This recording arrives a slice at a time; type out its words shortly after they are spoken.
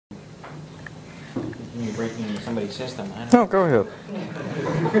continue breaking into somebody's system. No, go ahead.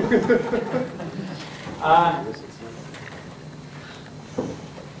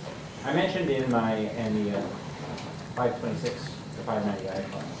 I mentioned in the 526 to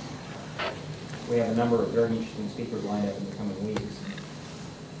 590 class, we have a number of very interesting speakers lined up in the coming weeks.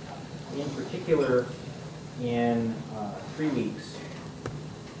 In particular, in 3 weeks,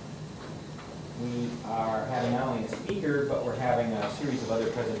 we are having not only a speaker, but we're having a series of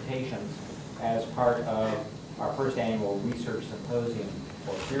other presentations as part of our first annual research symposium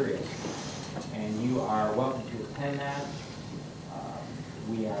for CERIAS. And you are welcome to attend that.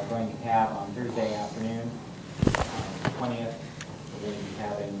 We are going to have on Thursday afternoon, on the 20th, we're going to be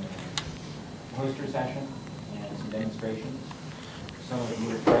having a poster session and some demonstrations. Some of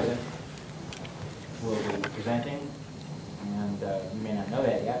you are present will be presenting, and you may not know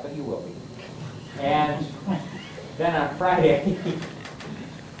that yet, but you will be. And then on Friday,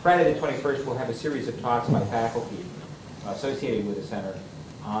 Friday the 21st, we'll have a series of talks by faculty associated with the center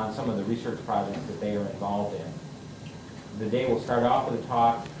on some of the research projects that they are involved in. The day will start off with a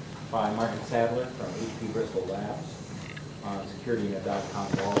talk by Martin Sadler from HP Bristol Labs on security in a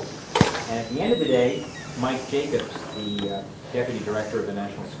dot-com world. And at the end of the day, Mike Jacobs, the Deputy Director of the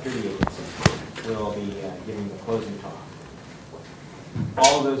National Security Agency, will be giving the closing talk.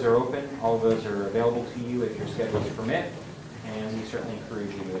 All of those are open. All of those are available to you if your schedules permit, and we certainly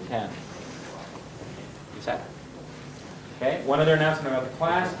encourage you to attend. You set? Okay, one other announcement about the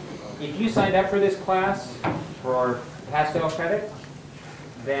class. If you signed up for this class for pass-fail credit,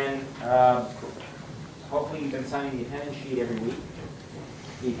 then hopefully you've been signing the attendance sheet every week.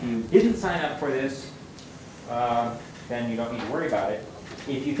 If you didn't sign up for this, then you don't need to worry about it.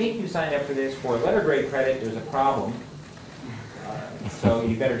 If you think you signed up for this for letter grade credit, there's a problem. So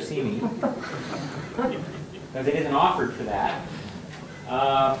you better see me, because it isn't offered for that.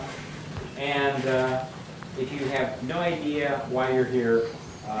 If you have no idea why you're here,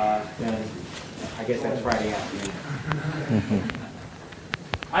 then I guess that's Friday afternoon.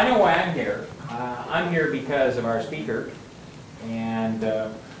 I know why I'm here. I'm here because of our speaker. And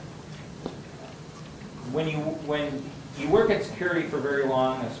when you work at security for very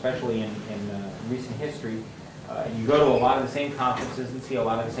long, especially in recent history, you go to a lot of the same conferences and see a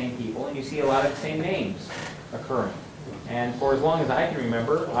lot of the same people, and you see a lot of the same names occurring. And for as long as I can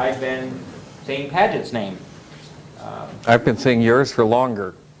remember, I've been saying Padgett's name. I've been saying yours for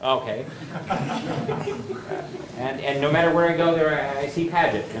longer. Okay. And no matter where I go there, I see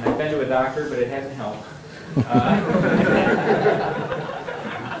Padgett. And I've been to a doctor, but it hasn't helped.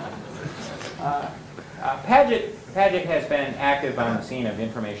 Padgett has been active on the scene of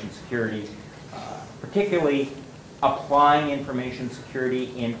information security, particularly applying information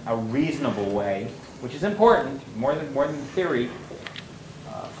security in a reasonable way, which is important, more than theory.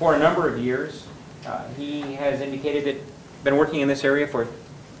 For a number of years, he has indicated that been working in this area for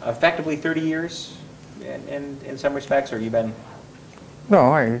effectively 30 years in some respects, or you've been?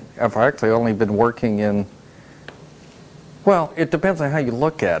 No, I've actually only been working in, well, it depends on how you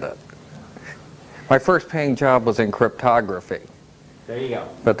look at it. My first paying job was in cryptography. There you go.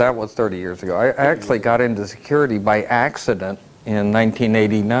 But that was 30 years ago. I actually got into security by accident in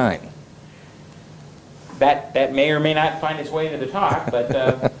 1989. That may or may not find its way into the talk, but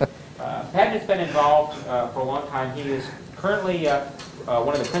Padgett's been involved for a long time. He is currently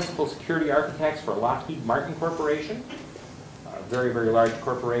one of the principal security architects for Lockheed Martin Corporation, a very, very large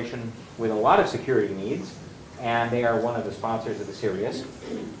corporation with a lot of security needs, and they are one of the sponsors of the CERIAS.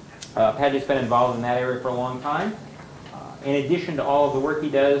 Padgett's been involved in that area for a long time. In addition to all of the work he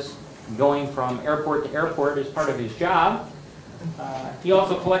does going from airport to airport as part of his job, he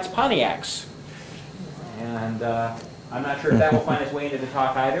also collects Pontiacs. And I'm not sure if that will find its way into the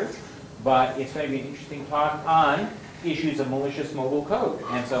talk either, but it's going to be an interesting talk on issues of malicious mobile code.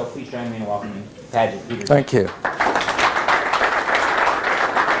 And so please join me in welcoming Padgett Peterson. Thank you.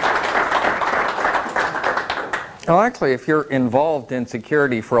 Well, actually, if you're involved in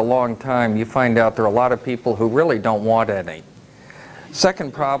security for a long time, you find out there are a lot of people who really don't want any.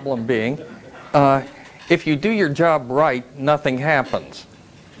 Second problem being, if you do your job right, nothing happens,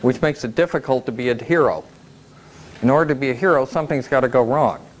 which makes it difficult to be a hero. In order to be a hero, something's got to go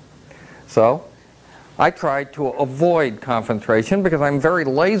wrong. So I try to avoid confrontation because I'm very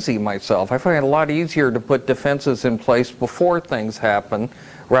lazy myself. I find it a lot easier to put defenses in place before things happen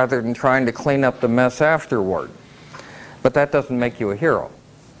rather than trying to clean up the mess afterward. But that doesn't make you a hero.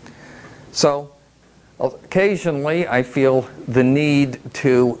 So occasionally I feel the need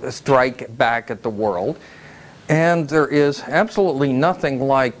to strike back at the world. And there is absolutely nothing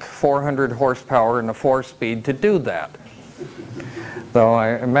like 400 horsepower and a 4-speed to do that. Though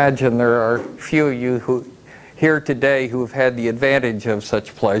I imagine there are few of you who here today who have had the advantage of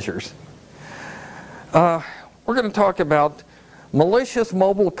such pleasures. We're going to talk about malicious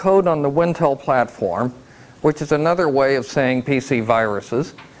mobile code on the Wintel platform, which is another way of saying PC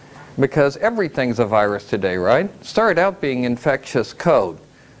viruses, because everything's a virus today, right? It started out being infectious code,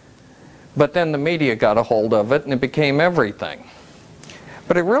 but then the media got a hold of it and it became everything.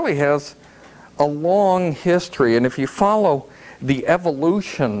 But it really has a long history, and if you follow the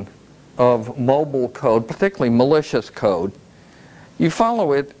evolution of mobile code, particularly malicious code, you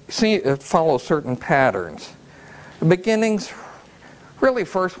follow it, see it follows certain patterns. The beginnings, really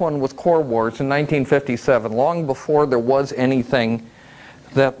first one was Core Wars in 1957, long before there was anything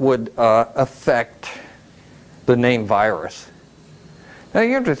that would affect the name virus. Now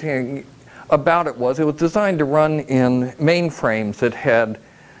the interesting thing about it was designed to run in mainframes that had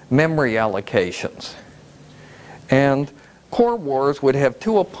memory allocations. And Core Wars would have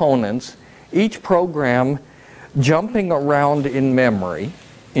two opponents, each program jumping around in memory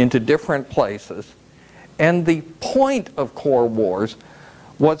into different places. And the point of Core Wars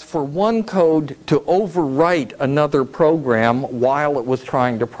was for one code to overwrite another program while it was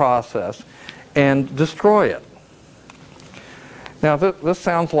trying to process and destroy it. Now this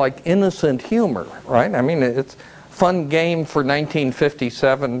sounds like innocent humor, right? I mean, it's a fun game for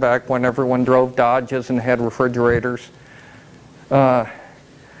 1957, back when everyone drove Dodges and had refrigerators. Never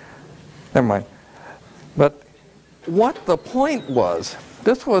mind. But what the point was,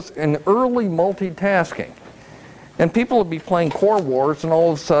 this was an early multitasking. And people would be playing Core Wars and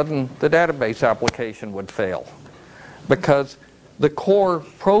all of a sudden the database application would fail because the core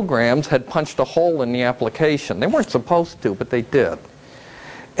programs had punched a hole in the application. They weren't supposed to, but they did.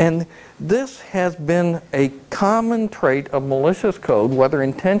 And this has been a common trait of malicious code, whether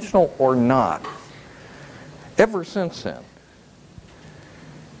intentional or not, ever since then.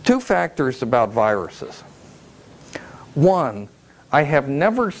 Two factors about viruses. One, I have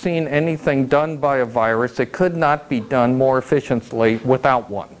never seen anything done by a virus that could not be done more efficiently without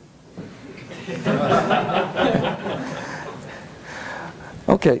one.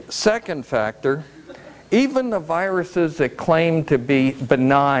 Okay, second factor, even the viruses that claim to be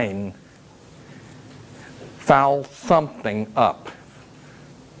benign foul something up.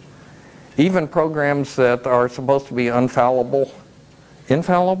 Even programs that are supposed to be infallible,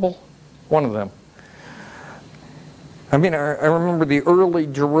 one of them. I mean, I remember the early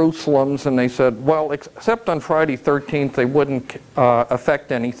Jerusalems, and they said, well, except on Friday 13th, they wouldn't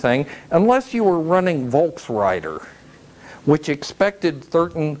affect anything unless you were running Volksreiter, which expected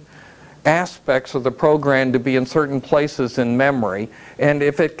certain aspects of the program to be in certain places in memory. And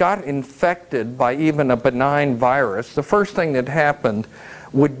if it got infected by even a benign virus, the first thing that happened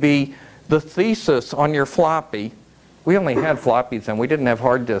would be the thesis on your floppy. We only had floppies and we didn't have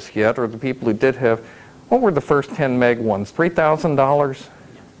hard disks yet, or the people who did have, what were the first 10 meg ones? $3,000?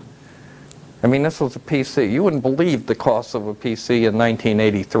 I mean, this was a PC. You wouldn't believe the cost of a PC in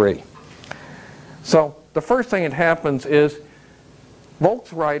 1983. So the first thing that happens is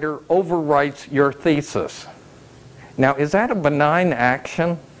Volksreiter overwrites your thesis. Now, is that a benign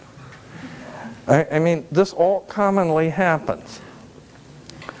action? I mean, this all commonly happens.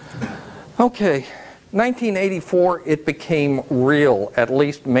 Okay, 1984, it became real, at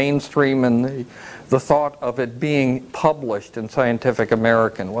least mainstream in the thought of it being published in Scientific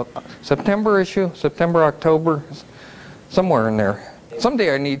American. What, September issue? September, October? Somewhere in there.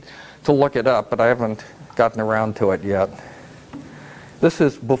 Someday I need to look it up, but I haven't gotten around to it yet. This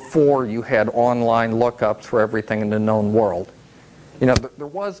is before you had online lookups for everything in the known world. You know, there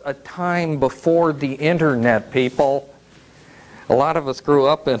was a time before the internet, people. A lot of us grew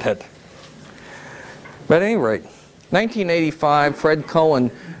up in it. But at any rate, 1985, Fred Cohen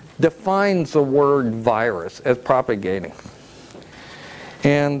defines the word virus as propagating.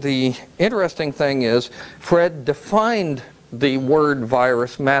 And the interesting thing is, Fred defined the word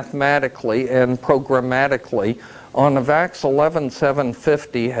virus mathematically and programmatically on a VAX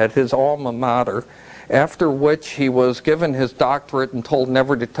 11750 at his alma mater, after which he was given his doctorate and told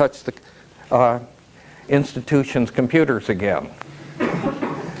never to touch the institution's computers again.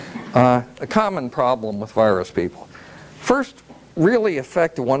 A common problem with virus people. First really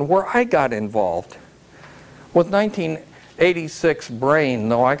effective one where I got involved with 1986 Brain,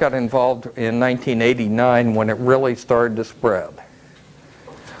 though I got involved in 1989 when it really started to spread.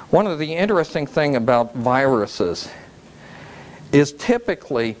 One of the interesting things about viruses is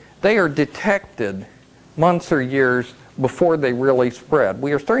typically they are detected months or years before they really spread.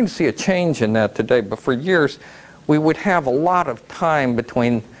 We are starting to see a change in that today, but for years we would have a lot of time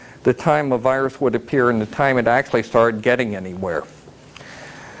between the time a virus would appear and the time it actually started getting anywhere.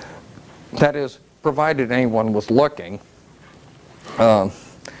 That is, provided anyone was looking. In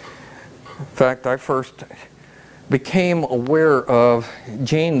fact, I first became aware of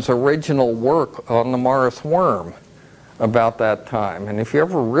Gene's original work on the Morris worm about that time. And if you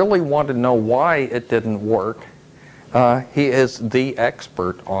ever really want to know why it didn't work, he is the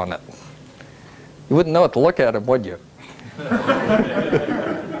expert on it. You wouldn't know it to look at him, would you?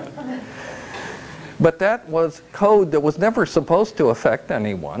 But that was code that was never supposed to affect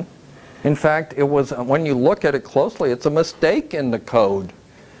anyone. In fact, it was, when you look at it closely, it's a mistake in the code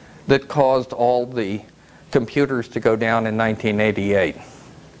that caused all the computers to go down in 1988.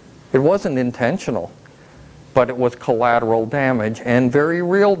 It wasn't intentional, but it was collateral damage and very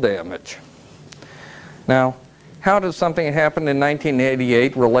real damage. Now, how does something that happened in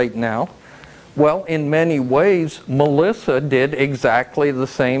 1988 relate now? Well, in many ways, Melissa did exactly the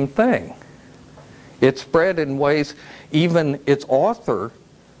same thing. It spread in ways even its author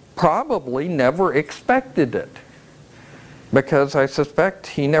probably never expected it, because I suspect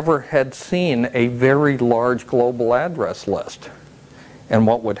he never had seen a very large global address list and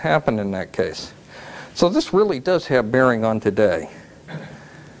what would happen in that case. So this really does have bearing on today.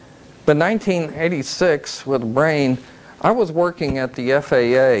 But 1986, with Brain, I was working at the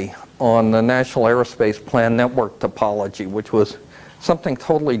FAA on the National Aerospace Plan network topology, which was something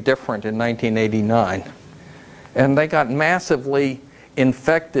totally different in 1989. And they got massively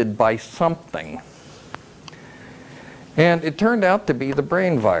infected by something. And it turned out to be the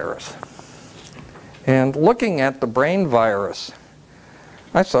brain virus. And looking at the brain virus,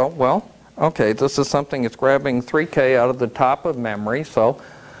 I saw, well, okay, this is something that's grabbing 3K out of the top of memory, so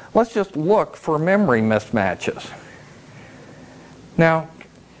let's just look for memory mismatches. Now,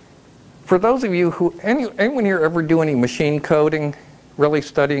 for those of you who, anyone here ever do any machine coding, really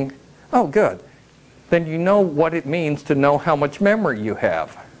studying? Oh, good. Then you know what it means to know how much memory you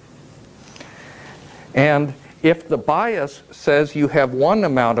have. And if the bias says you have one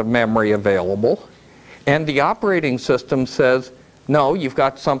amount of memory available, and the operating system says, no, you've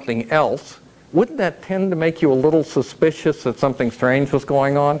got something else, wouldn't that tend to make you a little suspicious that something strange was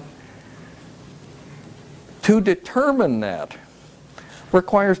going on? To determine that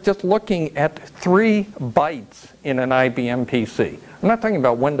requires just looking at 3 bytes in an IBM PC. I'm not talking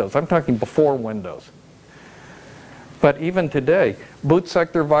about Windows, I'm talking before Windows. But even today, boot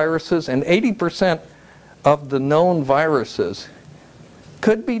sector viruses and 80% of the known viruses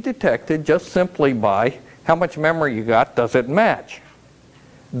could be detected just simply by how much memory you got, does it match?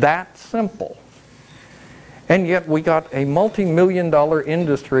 That simple. And yet we got a multi-million-dollar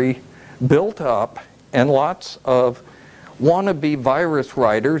industry built up and lots of wannabe virus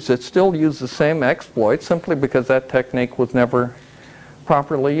writers that still use the same exploit simply because that technique was never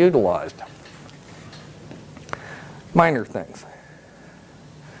properly utilized. Minor things.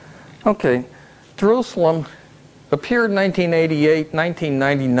 Okay, Jerusalem appeared in 1988,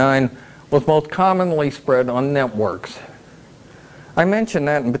 1999 was most commonly spread on networks. I mention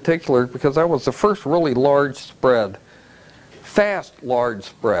that in particular because that was the first really large spread, fast large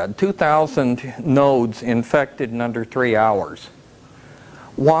spread, 2,000 nodes infected in under 3 hours.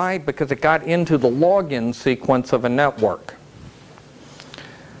 Why? Because it got into the login sequence of a network.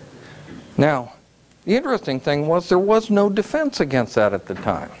 Now, the interesting thing was there was no defense against that at the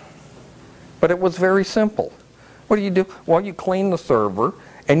time. But it was very simple. What do? Well, you clean the server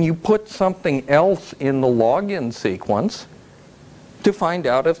and you put something else in the login sequence to find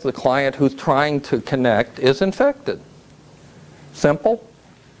out if the client who's trying to connect is infected. Simple,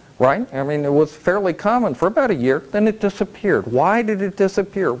 right? I mean, it was fairly common for about a year, then it disappeared. Why did it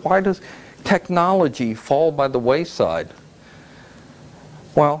disappear? Why does technology fall by the wayside?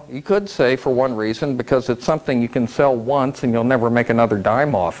 Well, you could say for one reason, because it's something you can sell once and you'll never make another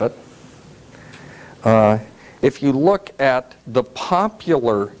dime off it. If you look at the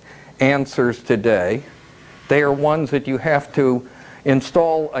popular answers today, they are ones that you have to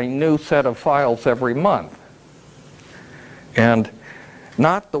install a new set of files every month. And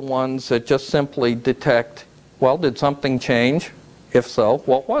not the ones that just simply detect, well, did something change? If so,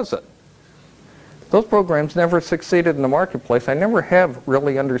 what was it? Those programs never succeeded in the marketplace. I never have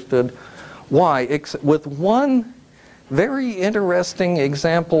really understood why, with one very interesting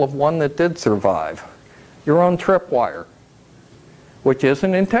example of one that did survive. Your own tripwire, which is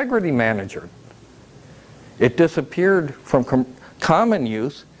an integrity manager. It disappeared from common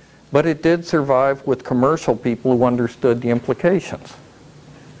use, but it did survive with commercial people who understood the implications.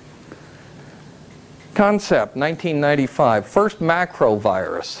 Concept, 1995, first macro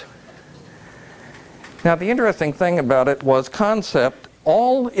virus. Now the interesting thing about it was Concept,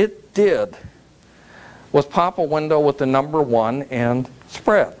 all it did was pop a window with the number 1 and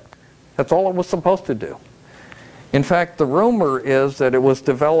spread. That's all it was supposed to do. In fact, the rumor is that it was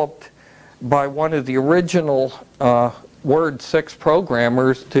developed by one of the original Word 6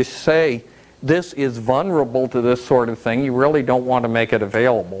 programmers to say, this is vulnerable to this sort of thing. You really don't want to make it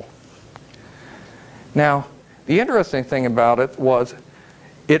available. Now, the interesting thing about it was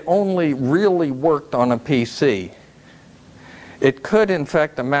it only really worked on a PC. It could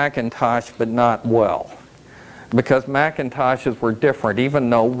infect a Macintosh, but not well, because Macintoshes were different,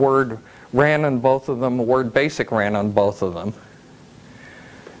 even though Word ran on both of them, Word Basic ran on both of them.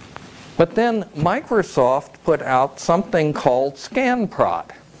 But then Microsoft put out something called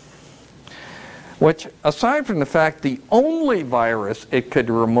ScanProt, which, aside from the fact the only virus it could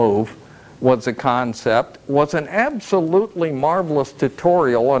remove was a concept, was an absolutely marvelous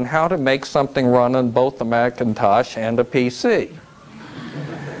tutorial on how to make something run on both a Macintosh and a PC.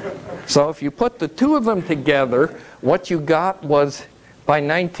 So if you put the two of them together, what you got was, by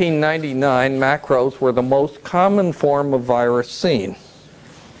 1999, macros were the most common form of virus seen.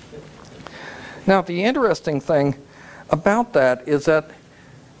 Now, the interesting thing about that is that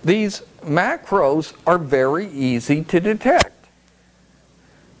these macros are very easy to detect.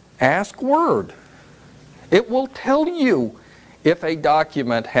 Ask Word. It will tell you if a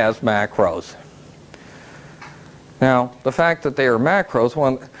document has macros. Now, the fact that they are macros,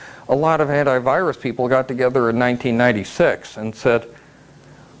 well, a lot of antivirus people got together in 1996 and said,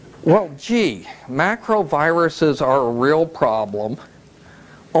 well, gee, macro viruses are a real problem.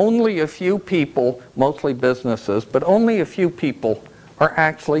 Only a few people, mostly businesses, but only a few people are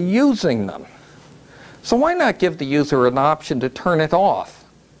actually using them. So why not give the user an option to turn it off?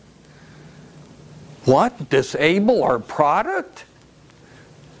 What? Disable our product?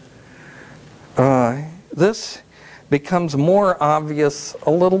 This becomes more obvious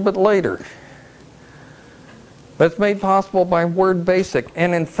a little bit later. But it's made possible by Word Basic.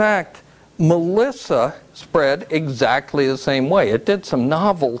 And in fact, Melissa spread exactly the same way. It did some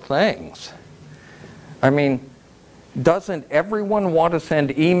novel things. I mean, doesn't everyone want to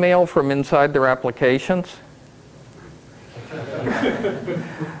send email from inside their applications?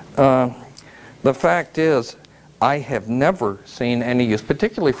 The fact is, I have never seen any use,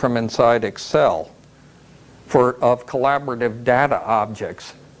 particularly from inside Excel, of collaborative data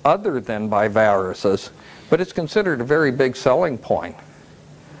objects other than by viruses, but it's considered a very big selling point.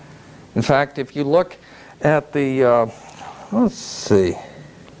 In fact, if you look at the, let's see,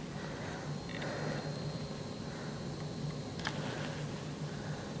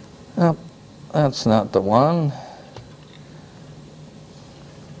 oh, that's not the one.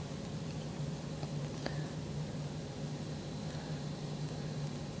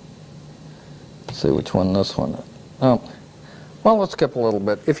 See which one this one is. Oh, well, let's skip a little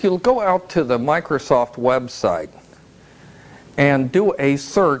bit. If you go out to the Microsoft website and do a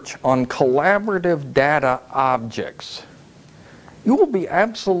search on collaborative data objects, you will be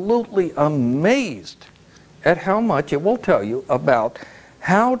absolutely amazed at how much it will tell you about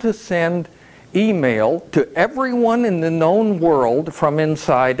how to send email to everyone in the known world from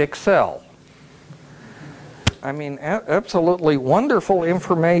inside Excel. I mean, absolutely wonderful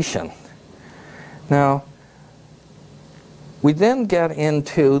information. Now, we then get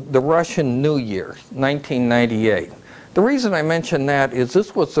into the Russian New Year, 1998. The reason I mention that is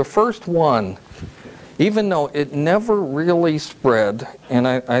this was the first one, even though it never really spread, and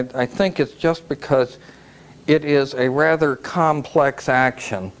I think it's just because it is a rather complex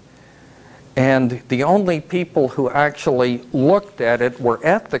action, and the only people who actually looked at it were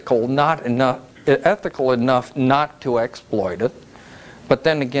ethical enough not to exploit it. But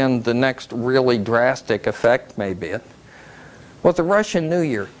then again, the next really drastic effect may be it. Was the Russian New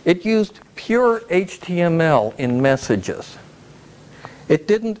Year. It used pure HTML in messages. It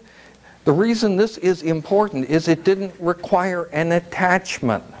didn't, the reason this is important is it didn't require an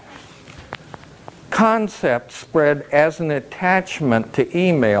attachment. Concept spread as an attachment to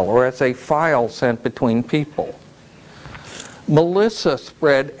email or as a file sent between people. Melissa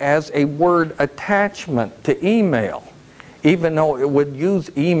spread as a Word attachment to email. Even though it would use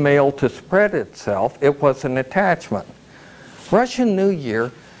email to spread itself, it was an attachment. Russian New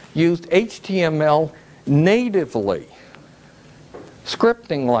Year used HTML natively,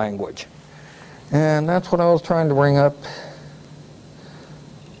 scripting language. And that's what I was trying to bring up.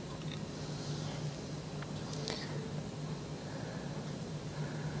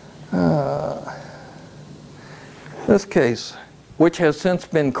 This case, which has since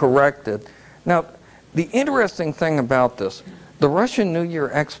been corrected. Now, the interesting thing about this, the Russian New Year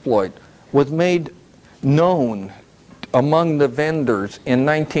exploit was made known among the vendors in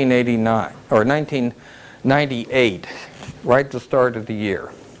 1989 or 1998, right at the start of the year.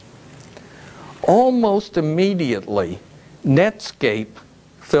 almost immediately, Netscape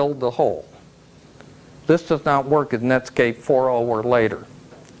filled the hole. This does not work as Netscape 4.0 or later.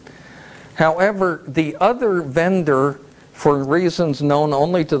 However, the other vendor, for reasons known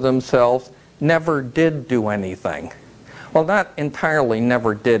only to themselves, never did do anything. Well, not entirely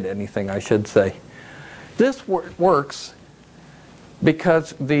never did anything, I should say. This works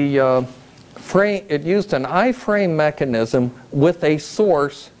because the it used an iframe mechanism with a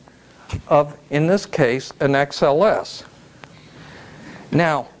source of, in this case, an XLS.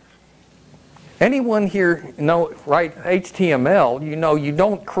 Now, anyone here write HTML, you know you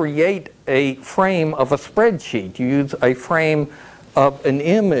don't create a frame of a spreadsheet. You use a frame of an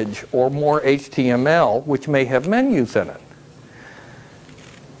image or more HTML, which may have menus in it.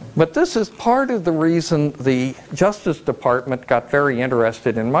 But this is part of the reason the Justice Department got very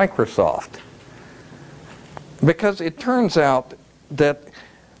interested in Microsoft. Because it turns out that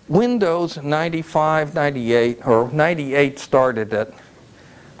Windows 95, 98, or 98 started it.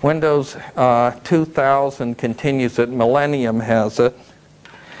 Windows 2000 continues it. Millennium has it.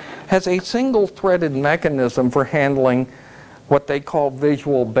 Has a single-threaded mechanism for handling what they call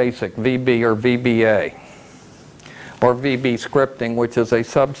Visual Basic, VB or VBA, or VB scripting, which is a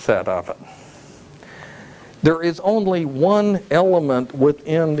subset of it. There is only one element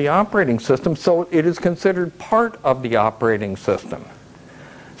within the operating system, so it is considered part of the operating system.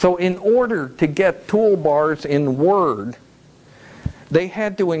 So in order to get toolbars in Word, they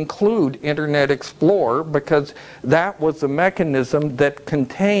had to include Internet Explorer because that was the mechanism that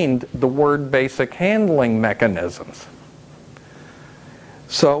contained the Word basic handling mechanisms.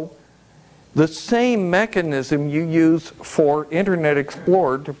 So the same mechanism you use for Internet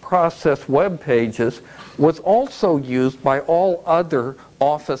Explorer to process web pages was also used by all other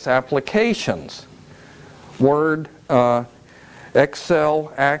Office applications. Word,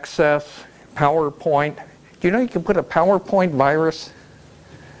 Excel, Access, PowerPoint. Do you know you can put a PowerPoint virus?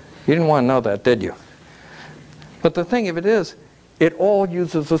 You didn't want to know that, did you? But the thing of it is, it all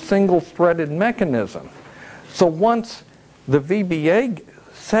uses a single threaded mechanism. So once the VBA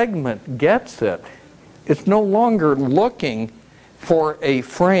segment gets it, it's no longer looking for a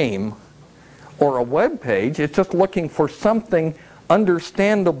frame or a web page. It's just looking for something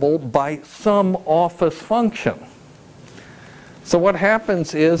understandable by some Office function. So what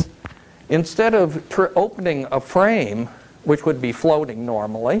happens is, instead of opening a frame, which would be floating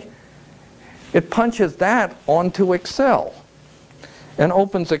normally, it punches that onto Excel and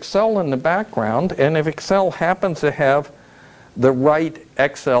opens Excel in the background. And if Excel happens to have the right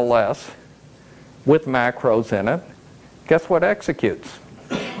XLS with macros in it, guess what executes?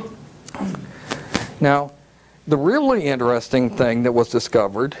 Now, the really interesting thing that was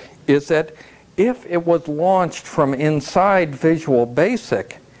discovered is that if it was launched from inside Visual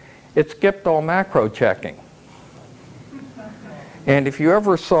Basic, it skipped all macro checking. And if you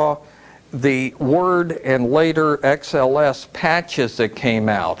ever saw the Word and later XLS patches that came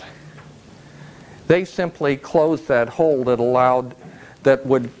out, they simply closed that hole that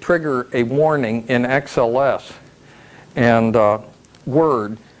would trigger a warning in XLS and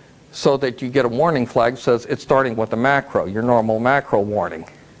Word, so that you get a warning flag that says it's starting with a macro, your normal macro warning.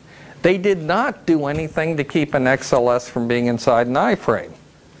 They did not do anything to keep an XLS from being inside an iframe.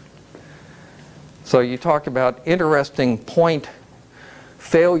 So you talk about interesting point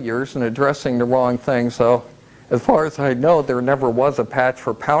failures and addressing the wrong thing. So as far as I know, there never was a patch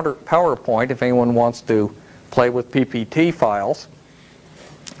for PowerPoint if anyone wants to play with PPT files.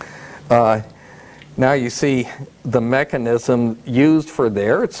 Now you see the mechanism used for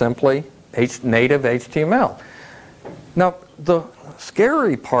there. It's simply native HTML. Now the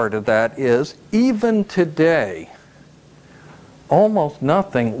scary part of that is, even today, almost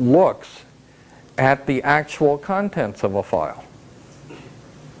nothing looks at the actual contents of a file.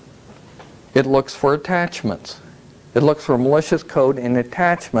 It looks for attachments. It looks for malicious code in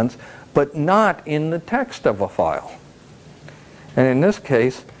attachments, but not in the text of a file. And in this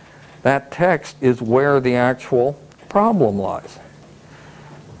case, that text is where the actual problem lies.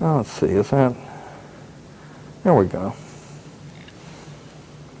 Now let's see, is that, there we go.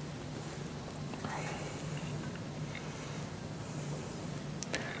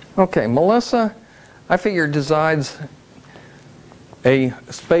 Okay, Melissa, I figure decides a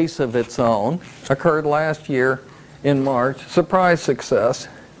space of its own. Occurred last year in March. Surprise success.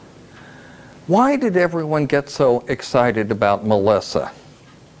 Why did everyone get so excited about Melissa?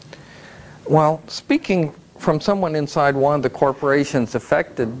 Well, speaking from someone inside one of the corporations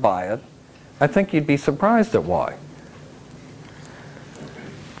affected by it, I think you'd be surprised at why.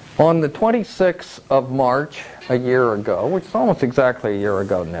 On the 26th of March, a year ago, which is almost exactly a year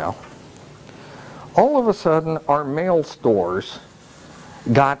ago now, all of a sudden our mail stores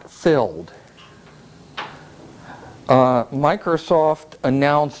got filled. Microsoft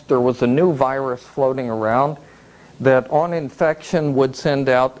announced there was a new virus floating around that on infection would send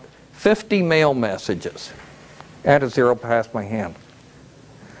out 50 mail messages. Add a zero past my hand.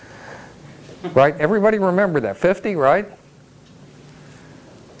 Right? Everybody remember that? 50, right?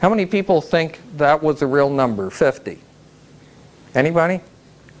 How many people think that was a real number, 50? Anybody?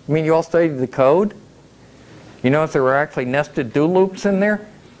 I mean, you all studied the code? You notice there were actually nested do loops in there?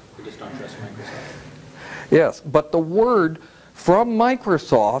 We just don't trust Microsoft. Yes, but the word from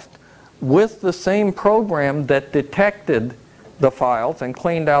Microsoft with the same program that detected the files and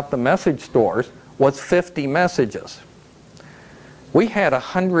cleaned out the message stores was 50 messages. We had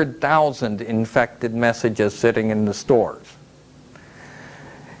 100,000 infected messages sitting in the stores.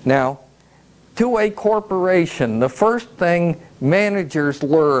 Now, to a corporation, the first thing managers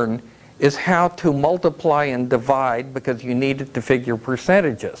learn is how to multiply and divide because you needed to figure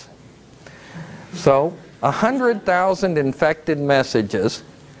percentages. So, 100,000 infected messages.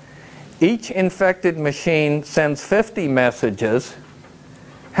 Each infected machine sends 50 messages.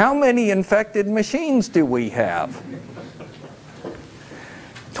 How many infected machines do we have?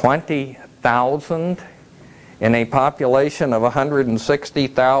 20,000 in a population of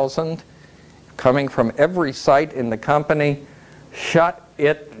 160,000 coming from every site in the company. Shut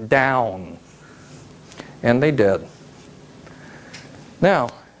it down. And they did. Now,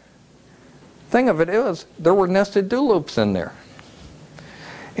 thing of it is, there were nested do loops in there.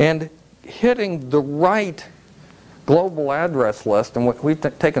 And hitting the right global address list, and we've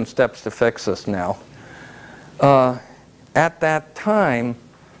taken steps to fix this now, at that time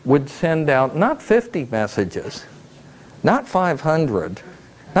would send out not 50 messages, not 500,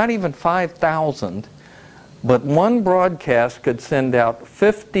 not even 5,000, but one broadcast could send out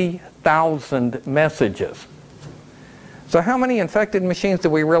 50,000 messages. So how many infected machines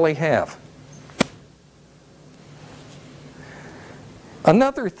do we really have?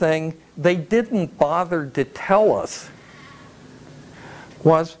 Another thing they didn't bother to tell us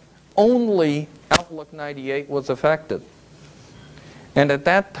was only Outlook 98 was affected. And at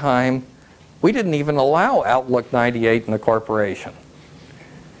that time, we didn't even allow Outlook 98 in the corporation.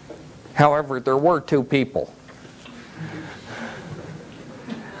 However, there were 2 people.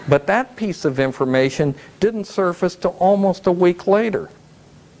 But that piece of information didn't surface till almost a week later.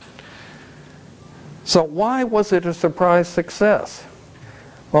 So why was it a surprise success?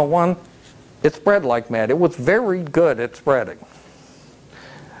 Well, one, it spread like mad. It was very good at spreading.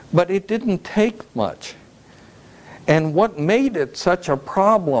 But it didn't take much. And what made it such a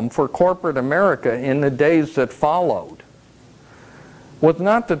problem for corporate America in the days that followed was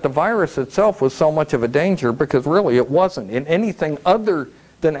not that the virus itself was so much of a danger, because really it wasn't. In anything other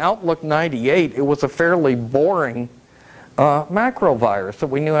than Outlook 98, it was a fairly boring macro virus that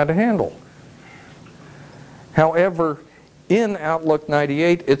we knew how to handle. However, in Outlook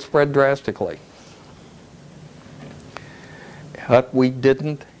 98, it spread drastically. But we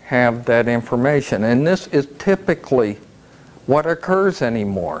didn't have that information. And this is typically what occurs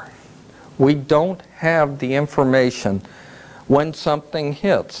anymore. We don't have the information when something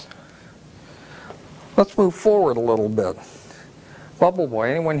hits. Let's move forward a little bit. Bubbleboy.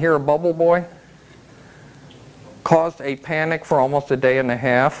 Anyone hear of Bubbleboy? Caused a panic for almost a day and a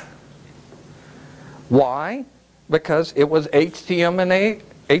half. Why? Because it was HTML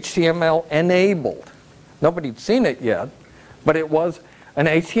enabled. Nobody'd seen it yet, but it was an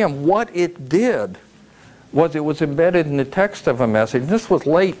HTML. What it did was it was embedded in the text of a message. This was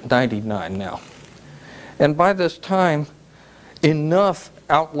late 99 now. And by this time, enough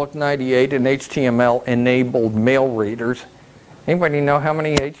Outlook 98 and HTML enabled mail readers. Anybody know how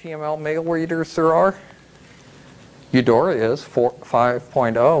many HTML mail readers there are? Eudora is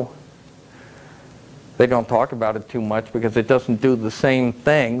 5.0. They don't talk about it too much because it doesn't do the same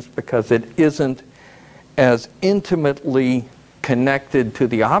things, because it isn't as intimately connected to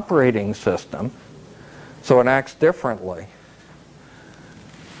the operating system, so it acts differently.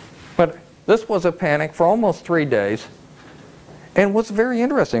 But this was a panic for almost 3 days, and was very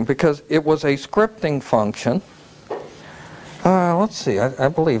interesting because it was a scripting function. Let's see, I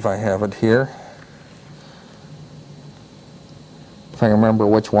believe I have it here, if I can remember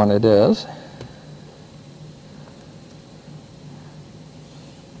which one it is.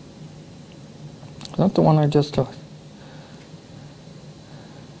 Is that the one I just took?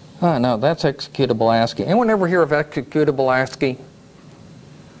 Oh, no, that's executable ASCII. Anyone ever hear of executable ASCII?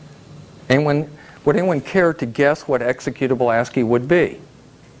 Would anyone care to guess what executable ASCII would be?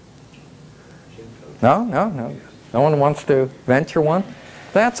 No? No one wants to venture one?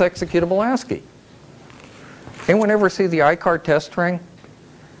 That's executable ASCII. Anyone ever see the iCar test string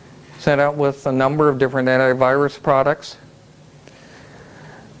sent out with a number of different antivirus products?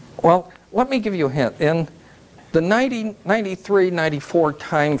 Well, let me give you a hint. In the 93, 94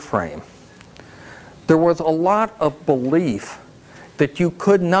 time frame, there was a lot of belief that you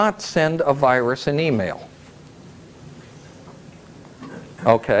could not send a virus an email.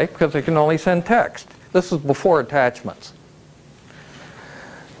 Okay, because it can only send text. This is before attachments.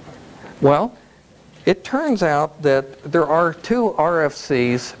 Well, it turns out that there are two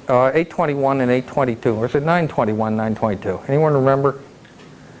RFCs, 821 and 822. Or is it 921, 922? Anyone remember?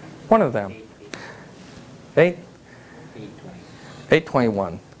 One of them.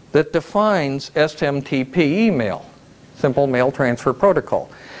 821. That defines SMTP email, Simple Mail Transfer Protocol.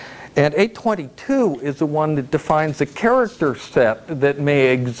 And 822 is the one that defines the character set that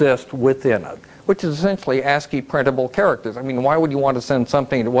may exist within it, which is essentially ASCII printable characters. I mean, why would you want to send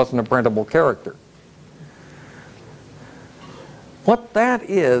something that wasn't a printable character? What that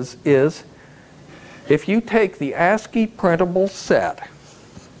is if you take the ASCII printable set,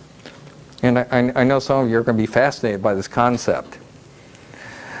 and I know some of you are going to be fascinated by this concept,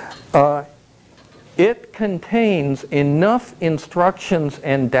 it contains enough instructions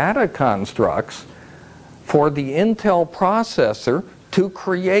and data constructs for the Intel processor to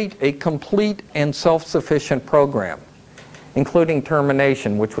create a complete and self-sufficient program, including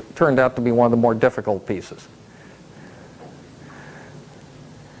termination, which turned out to be one of the more difficult pieces.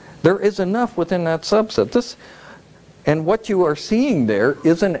 There is enough within that subset. And what you are seeing there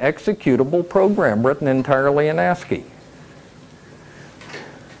is an executable program written entirely in ASCII.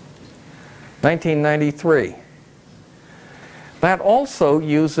 1993. That also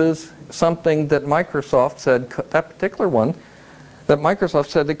uses something that Microsoft said, that particular one, that Microsoft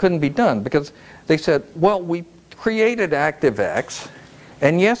said it couldn't be done because they said, well, we created ActiveX,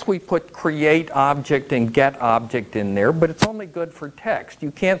 and yes, we put create object and get object in there, but it's only good for text.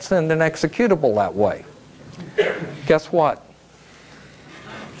 You can't send an executable that way. Guess what?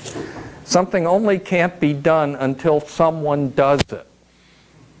 Something only can't be done until someone does it.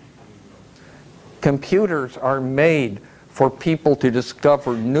 Computers are made for people to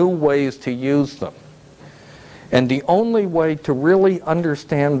discover new ways to use them. And the only way to really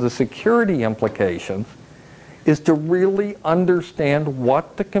understand the security implications is to really understand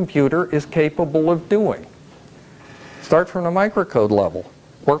what the computer is capable of doing. Start from the microcode level,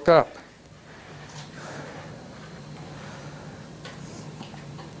 work up.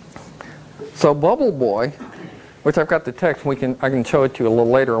 So Bubbleboy, which I've got the text, I can show it to you a little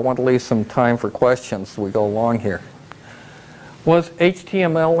later. I want to leave some time for questions as we go along here, was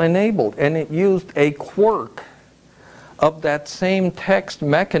HTML enabled, and it used a quirk of that same text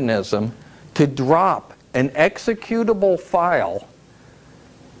mechanism to drop an executable file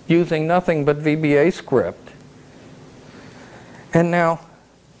using nothing but VBA script. And now,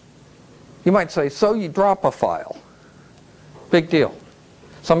 you might say, so you drop a file. Big deal.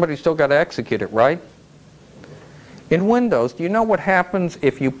 Somebody's still got to execute it, right? In Windows, do you know what happens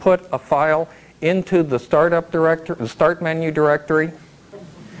if you put a file into the startup directory, the start menu directory?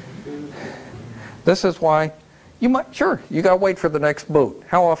 This is why you might, sure, you got to wait for the next boot.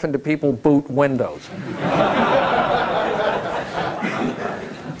 How often do people boot Windows?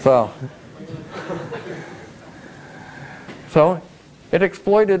 So it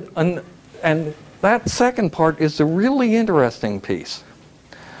exploited, and that second part is the really interesting piece.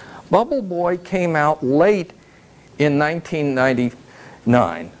 Bubbleboy came out late in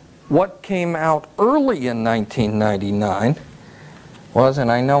 1999. What came out early in 1999 was, and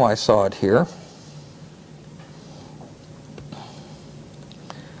I know I saw it here,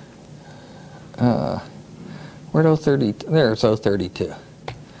 where'd 032? There's 032.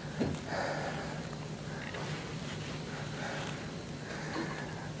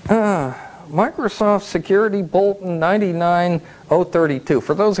 Microsoft Security Bulletin 99032.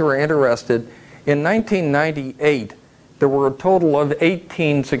 For those who are interested, in 1998, there were a total of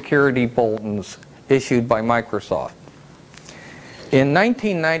 18 security bulletins issued by Microsoft. In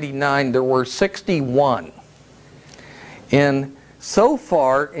 1999, there were 61. So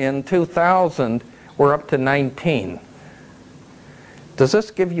far, in 2000, we're up to 19. Does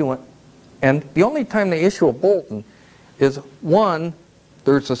this give you and the only time they issue a bulletin is, one,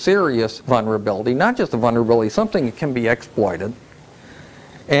 there's a serious vulnerability, not just a vulnerability, something that can be exploited.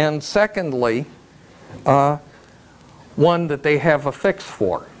 And secondly, one that they have a fix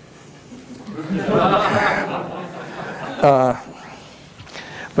for.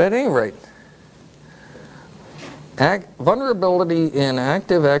 But at any rate, vulnerability in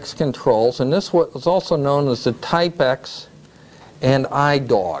ActiveX controls, and this was also known as the TypeX and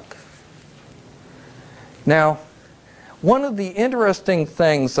iDog. Now, one of the interesting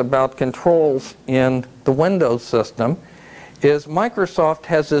things about controls in the Windows system is Microsoft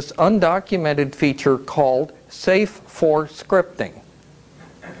has this undocumented feature called safe for scripting,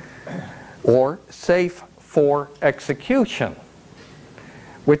 or safe for execution,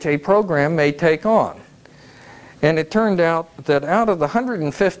 which a program may take on. And it turned out that out of the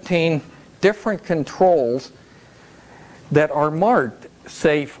 115 different controls that are marked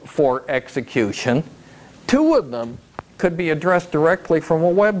safe for execution, 2 of them could be addressed directly from a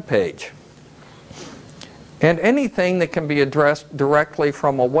web page. And anything that can be addressed directly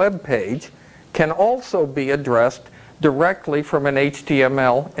from a web page can also be addressed directly from an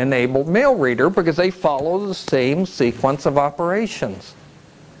HTML-enabled mail reader, because they follow the same sequence of operations.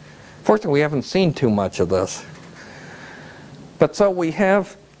 Fortunately, we haven't seen too much of this. But so we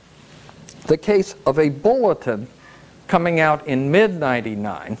have the case of a bulletin coming out in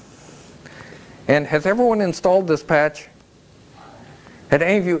mid-99. And has everyone installed this patch? Had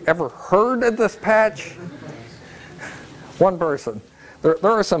any of you ever heard of this patch? One person. There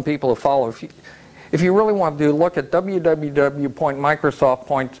are some people who follow. If you really want to look at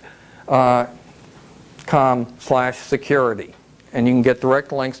www.microsoft.com/security, and you can get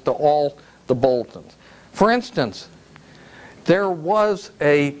direct links to all the bulletins. For instance, there was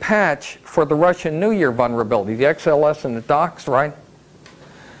a patch for the Russian New Year vulnerability, the XLS and the docs, right?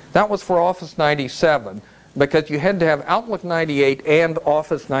 That was for Office 97, because you had to have Outlook 98 and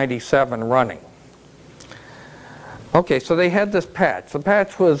Office 97 running. Okay, so they had this patch. The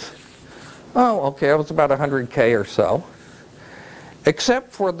patch was, it was about 100K or so,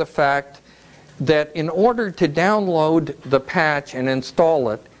 except for the fact that in order to download the patch and install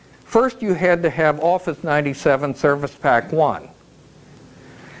it, first you had to have Office 97 Service Pack 1.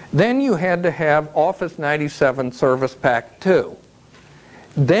 Then you had to have Office 97 Service Pack 2.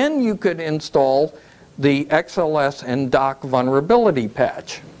 Then you could install the XLS and doc vulnerability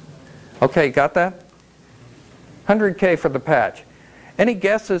patch. Okay, got that? 100K for the patch. Any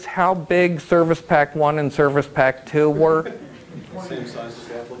guesses how big Service Pack 1 and Service Pack 2 were? Same size as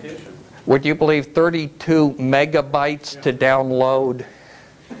the application. Would you believe 32 megabytes to download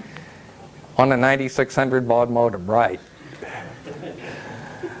on a 9600 baud modem? Right.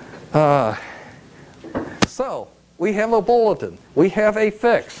 So, we have a bulletin. We have a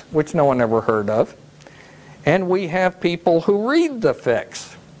fix, which no one ever heard of. And we have people who read the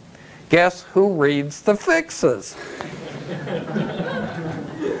fix. Guess who reads the fixes?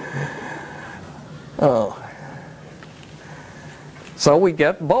 So we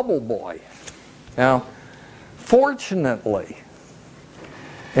get Bubbleboy. Now, fortunately,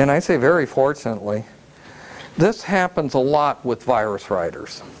 and I say very fortunately, this happens a lot with virus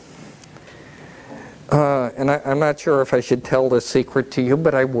writers. And I'm not sure if I should tell this secret to you,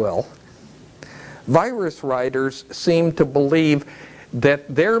 but I will. Virus writers seem to believe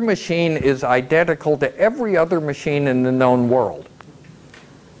that their machine is identical to every other machine in the known world.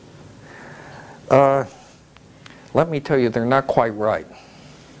 Let me tell you, they're not quite right.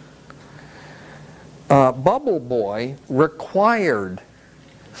 Bubbleboy required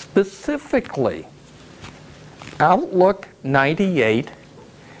specifically Outlook 98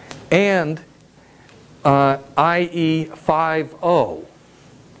 and IE 50,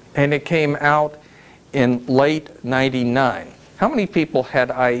 and it came out in late 99. How many people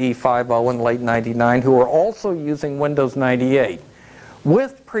had IE 50 in late 99 who were also using Windows 98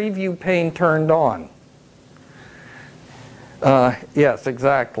 with preview pane turned on? Yes,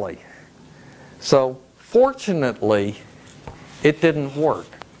 exactly. So fortunately, it didn't work.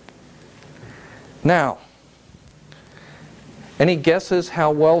 Now, any guesses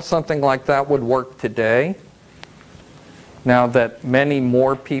how well something like that would work today? Now that many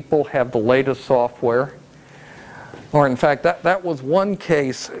more people have the latest software? Or in fact, that was one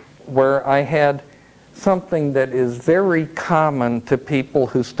case where I had something that is very common to people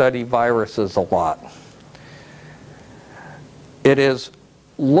who study viruses a lot. It is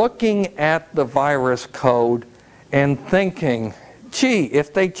looking at the virus code and thinking, gee,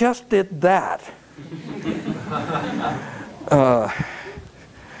 if they just did that.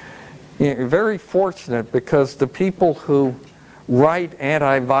 You're very fortunate because the people who write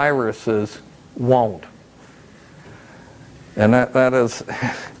antiviruses won't. And that is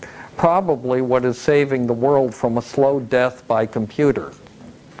probably what is saving the world from a slow death by computer.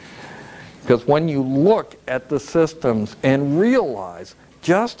 Because when you look at the systems and realize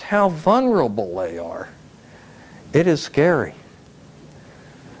just how vulnerable they are, it is scary.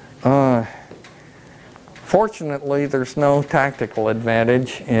 Fortunately, there's no tactical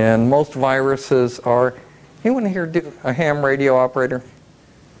advantage, and most viruses are... Anyone here do a ham radio operator?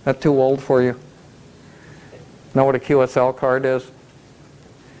 That too old for you? Know what a QSL card is?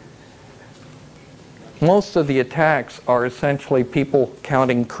 Most of the attacks are essentially people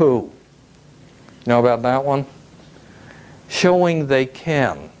counting coup. Know about that one? Showing they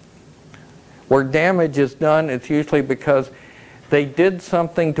can. Where damage is done, it's usually because they did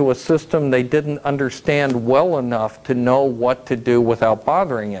something to a system they didn't understand well enough to know what to do without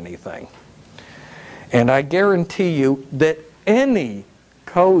bothering anything. And I guarantee you that any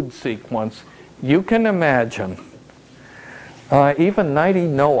code sequence you can imagine, even 90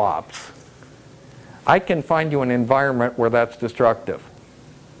 no-ops, I can find you an environment where that's destructive.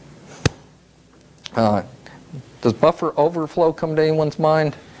 Does buffer overflow come to anyone's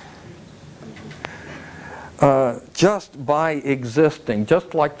mind? Just by existing,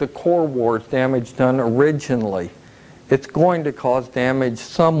 just like the Core Wars damage done originally, it's going to cause damage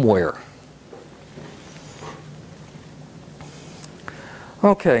somewhere.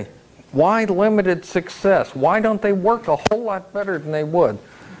 Okay, why limited success? Why don't they work a whole lot better than they would?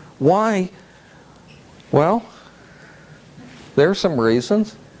 Why? Well, there's some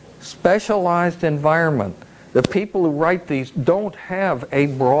reasons. Specialized environment. The people who write these don't have a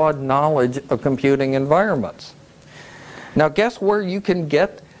broad knowledge of computing environments. Now guess where you can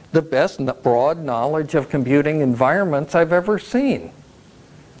get the best broad knowledge of computing environments I've ever seen?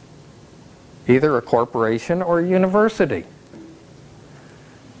 Either a corporation or a university.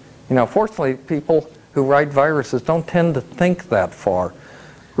 You know, fortunately, people who write viruses don't tend to think that far.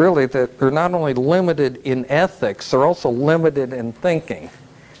 Really, they're not only limited in ethics, they're also limited in thinking.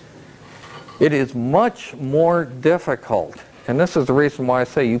 It is much more difficult, and this is the reason why I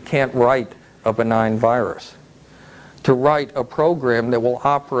say you can't write a benign virus, to write a program that will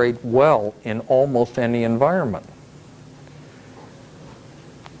operate well in almost any environment.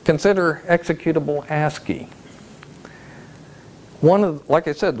 Consider executable ASCII. Like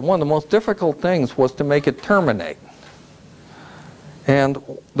I said, one of the most difficult things was to make it terminate. And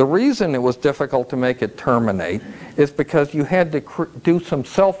the reason it was difficult to make it terminate is because you had to do some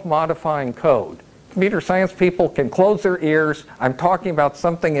self-modifying code. Computer science people can close their ears. I'm talking about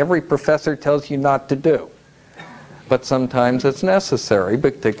something every professor tells you not to do. But sometimes it's necessary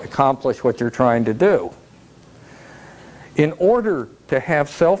to accomplish what you're trying to do. In order to have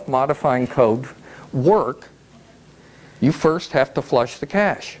self-modifying code work, you first have to flush the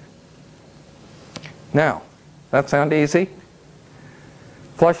cache. Now, that sound easy?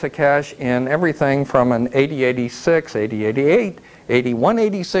 Flush the cache in everything from an 8086, 8088,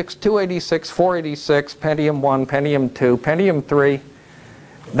 8186, 286, 486, Pentium 1, Pentium 2, Pentium 3.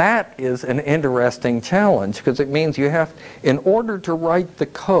 That is an interesting challenge because it means you have, in order to write the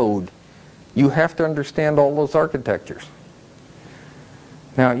code, you have to understand all those architectures.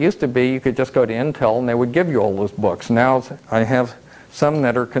 Now, it used to be you could just go to Intel and they would give you all those books. Now I have some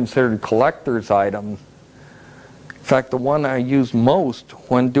that are considered collector's items. In fact, the one I used most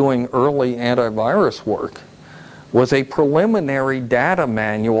when doing early antivirus work was a preliminary data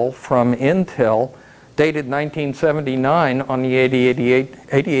manual from Intel dated 1979 on the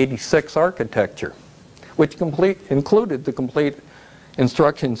 8086 architecture, which included the complete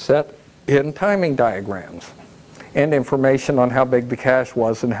instruction set in timing diagrams and information on how big the cache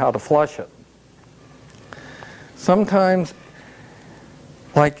was and how to flush it. Sometimes,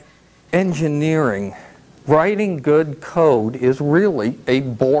 like engineering, writing good code is really a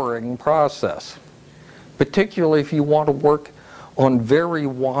boring process, particularly if you want to work on very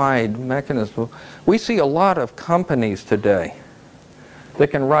wide mechanisms. We see a lot of companies today that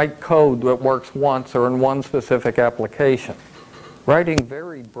can write code that works once or in one specific application. Writing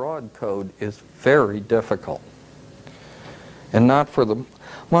very broad code is very difficult and not for the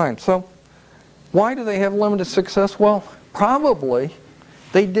mind. So why do they have limited success? Well, probably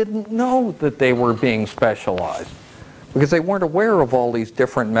they didn't know that they were being specialized because they weren't aware of all these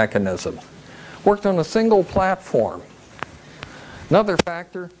different mechanisms. Worked on a single platform. Another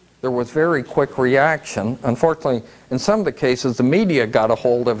factor, there was very quick reaction. Unfortunately, in some of the cases, the media got a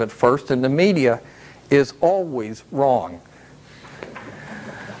hold of it first, and the media is always wrong.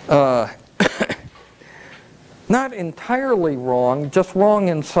 Not entirely wrong, just wrong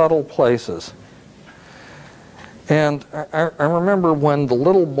in subtle places. And I remember when the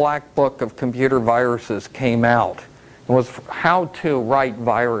little black book of computer viruses came out. It was how to write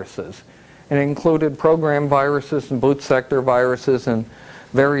viruses. And it included program viruses and boot sector viruses and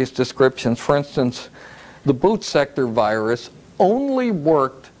various descriptions. For instance, the boot sector virus only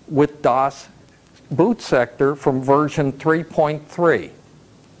worked with DOS boot sector from version 3.3.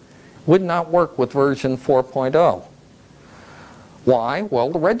 Would not work with version 4.0. Why?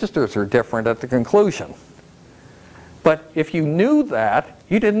 Well, the registers are different at the conclusion. But if you knew that,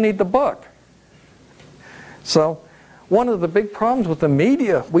 you didn't need the book. So one of the big problems with the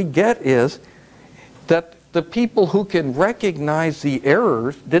media we get is that the people who can recognize the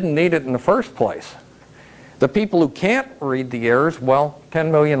errors didn't need it in the first place. The people who can't read the errors, well,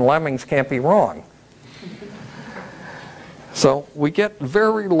 10 million lemmings can't be wrong. So we get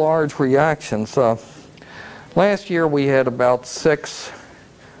very large reactions. Last year we had about 6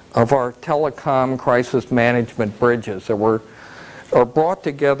 of our telecom crisis management bridges that are brought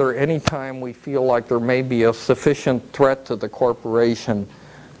together anytime we feel like there may be a sufficient threat to the corporation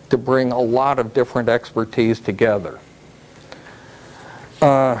to bring a lot of different expertise together.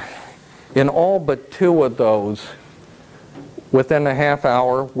 In all but 2 of those, within a half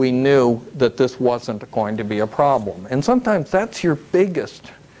hour, we knew that this wasn't going to be a problem. And sometimes that's your biggest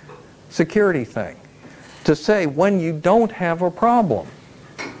security thing, to say when you don't have a problem.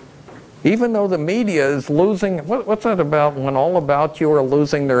 Even though the media is losing, what's that about when all about you are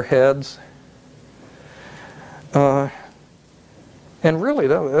losing their heads? And really,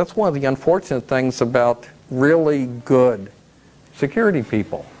 that's one of the unfortunate things about really good security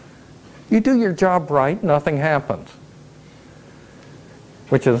people. You do your job right, nothing happens.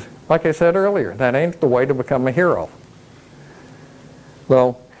 Which is, like I said earlier, that ain't the way to become a hero.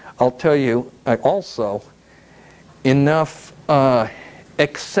 Though, I'll tell you also, enough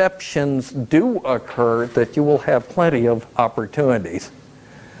exceptions do occur that you will have plenty of opportunities.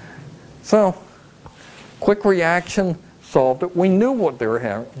 So, quick reaction solved it. We knew what they were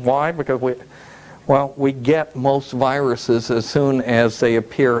having. Why? Because we get most viruses as soon as they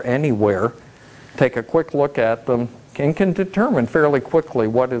appear anywhere, take a quick look at them, and can determine fairly quickly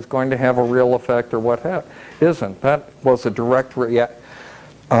what is going to have a real effect or what isn't. That was a direct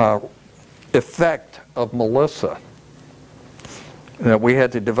effect of Melissa. That we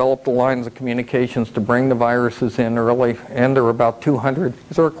had to develop the lines of communications to bring the viruses in early, and there were about 200.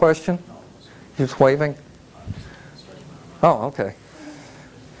 Is there a question? You're just waving? Oh, okay.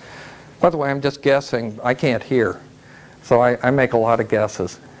 By the way, I'm just guessing. I can't hear, so I make a lot of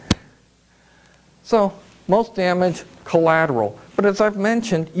guesses. So, most damage, collateral. But as I've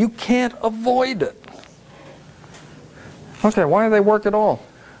mentioned, you can't avoid it. Okay, why do they work at all?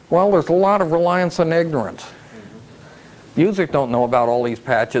 Well, there's a lot of reliance on ignorance. Users don't know about all these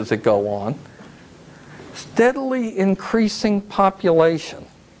patches that go on. Steadily increasing population.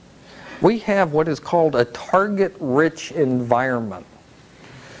 We have what is called a target-rich environment.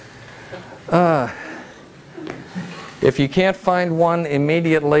 If you can't find one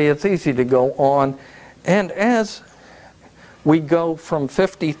immediately, it's easy to go on. And as we go from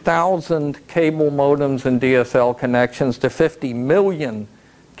 50,000 cable modems and DSL connections to 50 million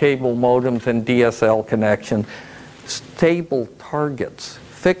cable modems and DSL connections, stable targets,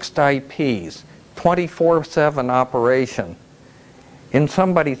 fixed IPs, 24/7 operation in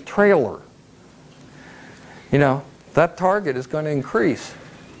somebody's trailer, that target is going to increase.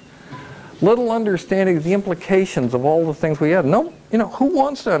 Little understanding of the implications of all the things we have. No, who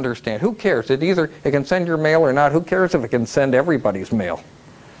wants to understand? Who cares? It can send your mail or not. Who cares if it can send everybody's mail?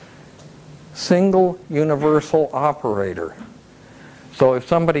 Single universal operator. So if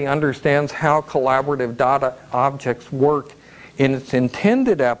somebody understands how collaborative data objects work in its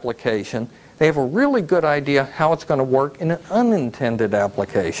intended application, they have a really good idea how it's going to work in an unintended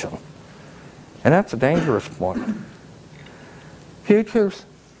application. And that's a dangerous one. Futures?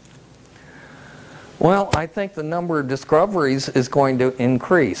 Well, I think the number of discoveries is going to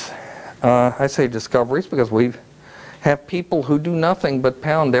increase. I say discoveries because we have people who do nothing but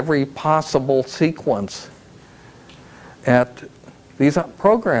pound every possible sequence at these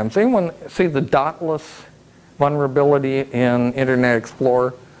programs. Anyone see the dotless vulnerability in Internet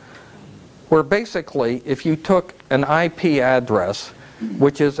Explorer? Where basically, if you took an IP address,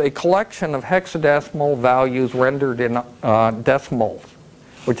 which is a collection of hexadecimal values rendered in decimals,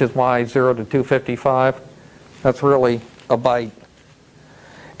 which is why 0 to 255, that's really a byte.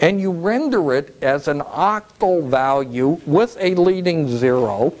 And you render it as an octal value with a leading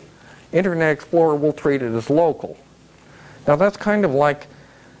 0, Internet Explorer will treat it as local. Now that's kind of like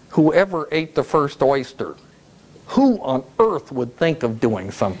whoever ate the first oyster. Who on earth would think of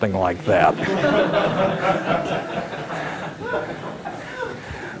doing something like that?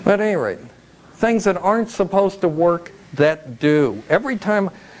 But at any rate, things that aren't supposed to work that do. Every time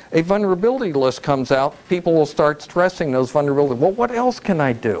a vulnerability list comes out, people will start stressing those vulnerabilities. Well, what else can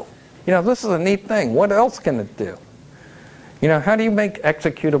I do? This is a neat thing. What else can it do? How do you make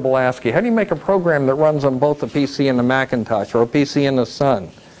executable ASCII? How do you make a program that runs on both a PC and a Macintosh or a PC and a Sun?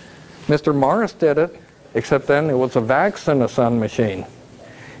 Mr. Morris did it, except then it was a VAX and a Sun machine.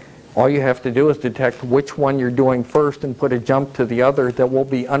 All you have to do is detect which one you're doing first and put a jump to the other that will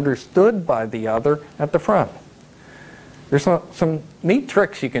be understood by the other at the front. There's some neat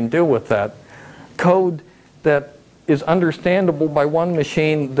tricks you can do with that. Code that is understandable by one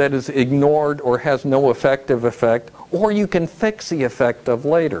machine that is ignored or has no effective effect, or you can fix the effect of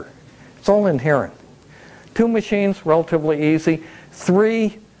later. It's all inherent. 2 machines, relatively easy.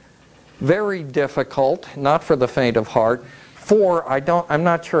 3, very difficult, not for the faint of heart. 4, I'm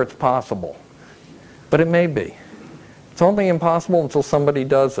not sure it's possible, but it may be. It's only impossible until somebody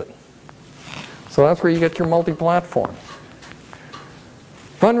does it. So that's where you get your multi-platform.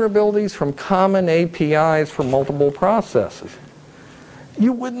 Vulnerabilities from common APIs for multiple processes.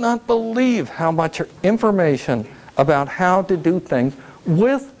 You would not believe how much information about how to do things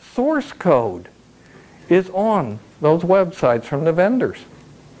with source code is on those websites from the vendors.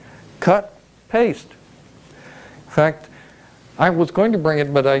 Cut, paste. In fact, I was going to bring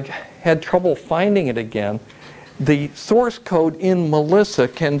it, but I had trouble finding it again. The source code in Melissa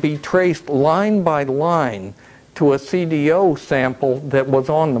can be traced line by line to a CDO sample that was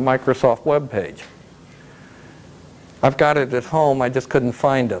on the Microsoft web page. I've got it at home, I just couldn't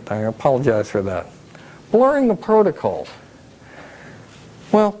find it. I apologize for that. Blurring the protocols.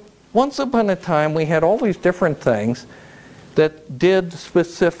 Well, once upon a time we had all these different things that did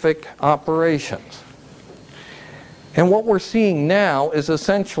specific operations. And what we're seeing now is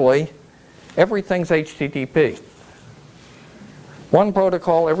essentially everything's HTTP. One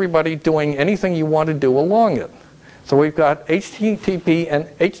protocol, everybody doing anything you want to do along it. So we've got HTTP and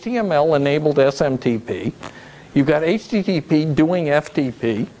HTML enabled SMTP. You've got HTTP doing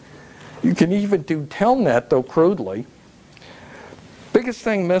FTP. You can even do Telnet, though crudely. Biggest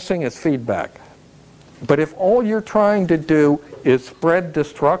thing missing is feedback. But if all you're trying to do is spread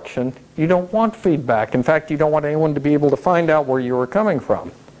destruction, you don't want feedback. In fact, you don't want anyone to be able to find out where you were coming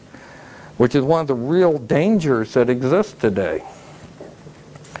from, which is one of the real dangers that exist today.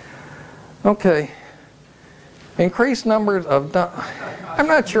 Okay. Increased numbers of I'm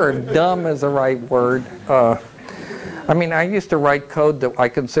not sure if dumb is the right word. I mean, I used to write code that I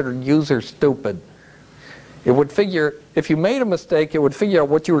considered user stupid. It would figure, if you made a mistake, it would figure out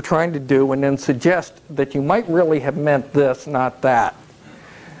what you were trying to do and then suggest that you might really have meant this, not that.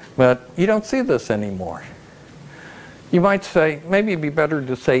 But you don't see this anymore. You might say, maybe it'd be better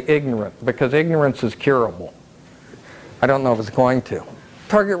to say ignorant, because ignorance is curable. I don't know if it's going to.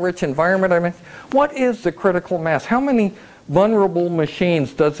 Target-rich environment, I mean, what is the critical mass? How many vulnerable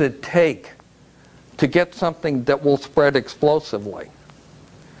machines does it take to get something that will spread explosively?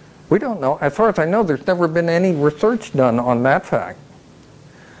 We don't know. As far as I know, there's never been any research done on that fact.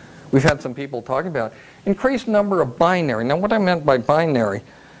 We've had some people talking about increased number of binary. Now, what I meant by binary,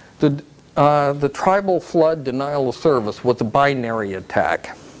 the tribal flood denial of service was a binary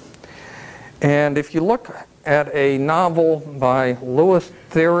attack. And if you look at a novel by Lewis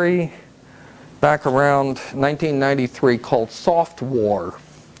Theory back around 1993 called Soft War,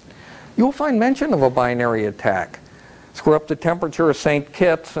 you'll find mention of a binary attack. Screw up the temperature of St.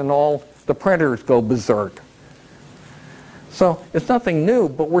 Kitts and all the printers go berserk. So it's nothing new,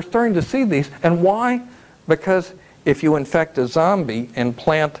 but we're starting to see these. And why? Because if you infect a zombie and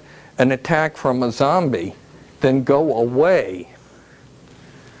plant an attack from a zombie, then go away.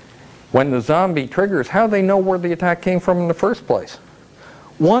 When the zombie triggers, how do they know where the attack came from in the first place?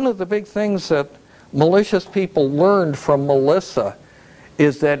 One of the big things that malicious people learned from Melissa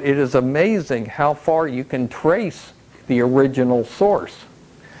is that it is amazing how far you can trace the original source.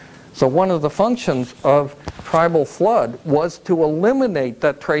 So one of the functions of tribal flood was to eliminate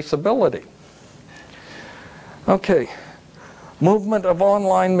that traceability. Okay, movement of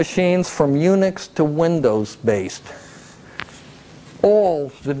online machines from Unix to Windows-based.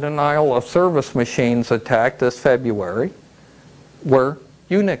 All the denial of service machines attacked this February were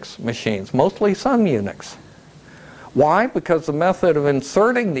Unix machines, mostly Sun Unix. Why? Because the method of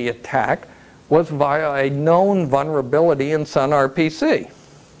inserting the attack was via a known vulnerability in Sun RPC.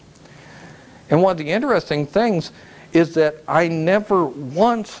 And one of the interesting things is that I never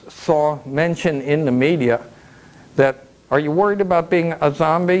once saw mention in the media that, are you worried about being a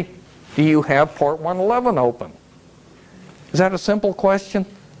zombie? Do you have port 111 open? Is that a simple question?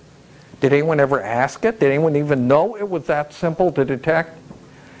 Did anyone ever ask it? Did anyone even know it was that simple to detect?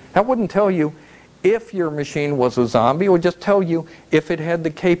 That wouldn't tell you if your machine was a zombie. It would just tell you if it had the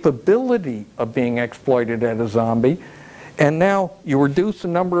capability of being exploited as a zombie. And now you reduce the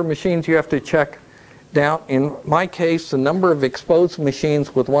number of machines you have to check down. In my case, the number of exposed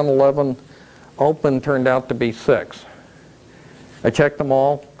machines with 111 open turned out to be 6. I checked them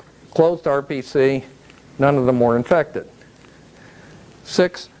all, closed RPC, none of them were infected.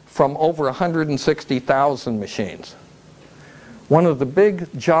 6 from over 160,000 machines. One of the big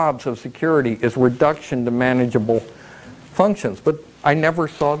jobs of security is reduction to manageable functions, but I never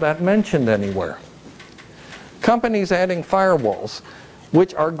saw that mentioned anywhere. Companies adding firewalls,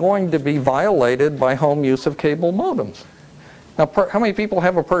 which are going to be violated by home use of cable modems. Now, how many people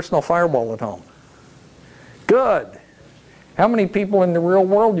have a personal firewall at home? Good. How many people in the real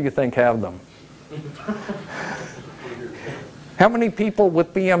world do you think have them? How many people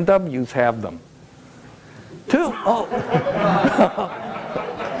with BMWs have them? 2. Oh.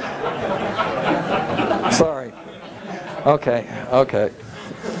 Sorry. Okay, okay.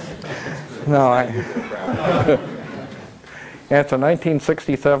 No, it's a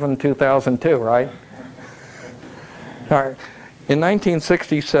 1967-2002, right? All right. In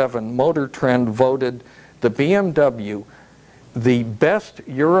 1967, Motor Trend voted the BMW the best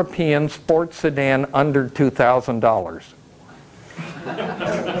European sports sedan under $2,000.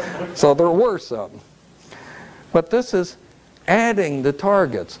 So there were some. But this is adding the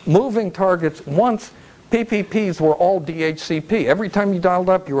targets, moving targets. Once PPPs were all DHCP. Every time you dialed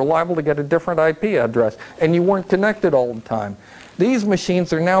up, you were liable to get a different IP address, and you weren't connected all the time. These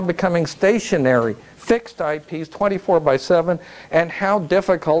machines are now becoming stationary, fixed IPs 24/7, and how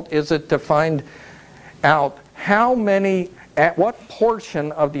difficult is it to find out how many, at what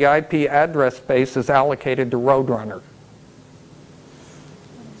portion of the IP address space is allocated to Roadrunner?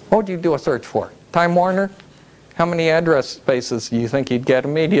 What would you do a search for? Time Warner? How many address spaces do you think you'd get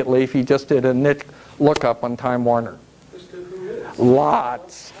immediately if you just did a niche lookup on Time Warner?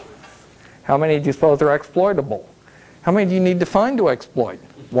 Lots. How many do you suppose are exploitable? How many do you need to find to exploit?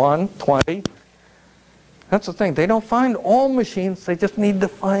 1, 20? That's the thing. They don't find all machines. They just need to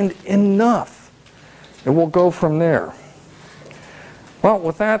find enough. And we'll go from there. Well,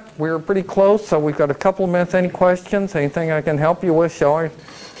 with that, we're pretty close, so we've got a couple of minutes. Any questions? Anything I can help you with? Shall I?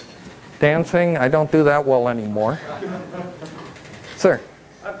 Dancing? I don't do that well anymore. Sir?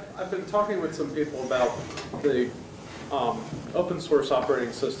 I've been talking with some people about the open source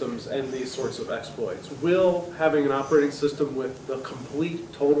operating systems and these sorts of exploits. Will having an operating system with the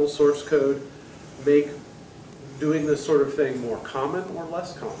complete total source code make doing this sort of thing more common or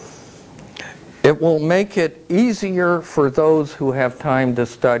less common? It will make it easier for those who have time to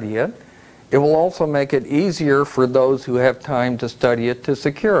study it. It will also make it easier for those who have time to study it to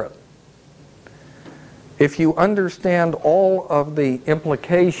secure it. If you understand all of the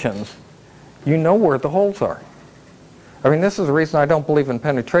implications, you know where the holes are. I mean, this is the reason I don't believe in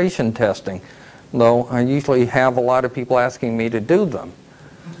penetration testing, though I usually have a lot of people asking me to do them.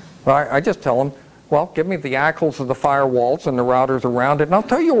 I just tell them, well, give me the ACLs of the firewalls and the routers around it, and I'll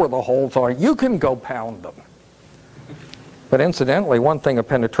tell you where the holes are. You can go pound them. But incidentally, one thing a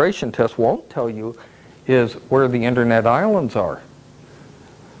penetration test won't tell you is where the internet islands are,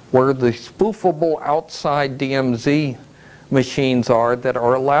 where the spoofable outside DMZ machines are that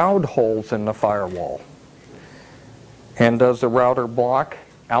are allowed holes in the firewall. And does the router block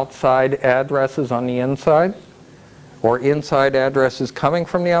outside addresses on the inside, or inside addresses coming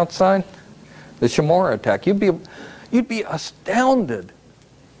from the outside? The Shimura attack. You'd be astounded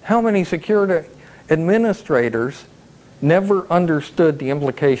how many security administrators never understood the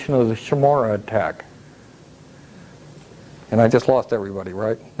implication of the Shimura attack. And I just lost everybody,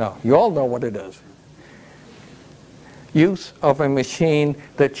 right? No, you all know what it is. Use of a machine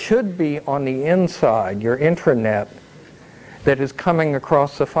that should be on the inside, your intranet, that is coming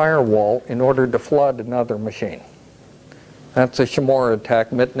across the firewall in order to flood another machine. That's a Shimura attack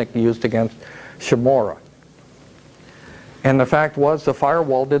Mitnick used against Shimura. And the fact was the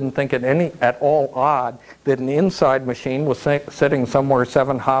firewall didn't think it at all odd that an inside machine was sitting somewhere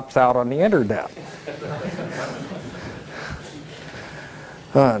 7 hops out on the internet.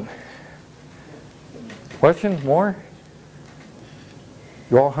 Questions? More?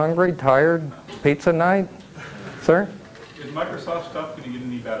 You all hungry? Tired? Pizza night? Sir? Is Microsoft stuff going to get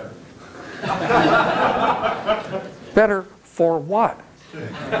any better? Better for what?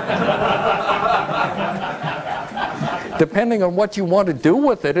 Depending on what you want to do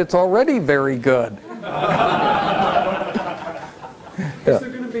with it, it's already very good. Is there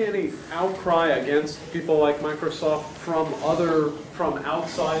going to be any outcry against people like Microsoft from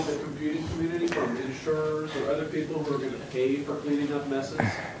outside the computing community, from insurers or other people who are going to pay for cleaning up messes?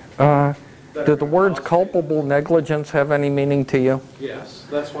 Do the words culpable negligence have any meaning to you? Yes,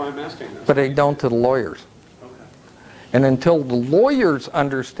 that's why I'm asking this. But they don't to the lawyers. Okay. And until the lawyers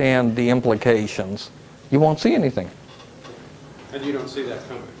understand the implications, you won't see anything. And you don't see that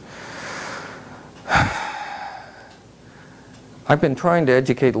coming? I've been trying to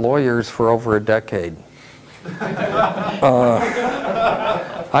educate lawyers for over a decade.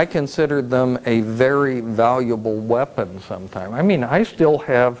 I consider them a very valuable weapon sometimes. I mean, I still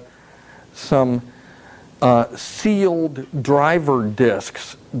have some sealed driver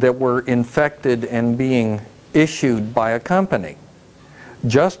discs that were infected and being issued by a company,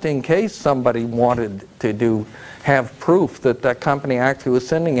 just in case somebody wanted to have proof that that company actually was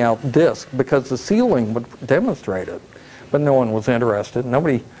sending out discs, because the sealing would demonstrate it. But no one was interested.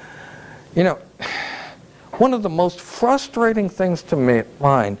 Nobody, you know, one of the most frustrating things to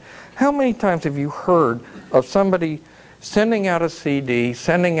find, how many times have you heard of somebody sending out a CD,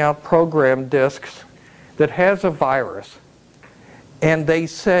 sending out program discs that has a virus, and they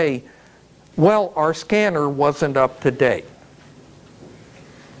say, well, our scanner wasn't up to date?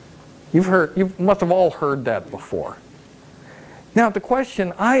 You must have all heard that before. Now, the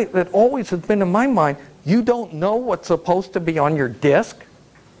question that always has been in my mind, you don't know what's supposed to be on your disk?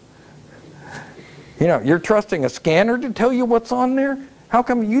 You know, you're trusting a scanner to tell you what's on there? How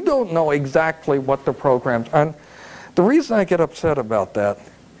come you don't know exactly what the program's on? The reason I get upset about that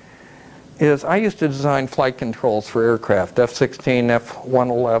is I used to design flight controls for aircraft, F-16,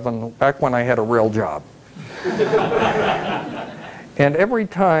 F-111, back when I had a real job. And every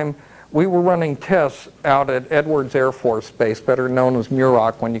time we were running tests out at Edwards Air Force Base, better known as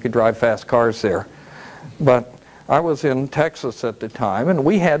Muroc, when you could drive fast cars there. But I was in Texas at the time, and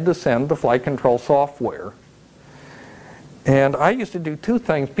we had to send the flight control software. And I used to do two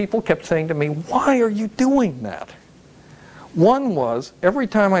things. People kept saying to me, why are you doing that? One was, every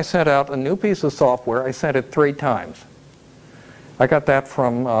time I sent out a new piece of software, I sent it 3 times. I got that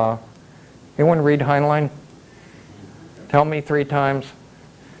from, anyone read Heinlein? Tell me 3 times.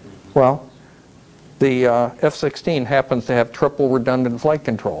 Well, the F-16 happens to have triple redundant flight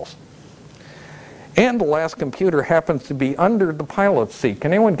controls. And the last computer happens to be under the pilot's seat.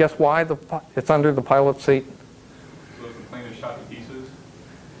 Can anyone guess why it's under the pilot's seat? So if the plane is shot to pieces?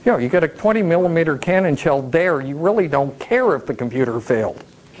 You know, you get a 20-millimeter cannon shell there, you really don't care if the computer failed.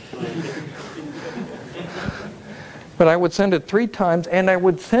 But I would send it 3 times, and I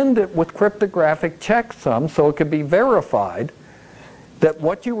would send it with cryptographic checksum so it could be verified that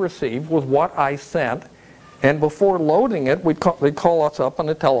what you received was what I sent, and before loading it, they'd call us up on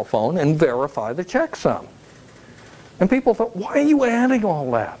the telephone and verify the checksum. And people thought, why are you adding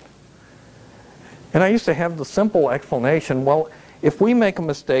all that? And I used to have the simple explanation, well, if we make a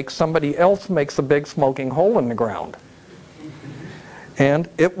mistake, somebody else makes a big smoking hole in the ground. And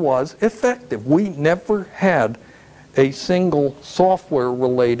it was effective. We never had a single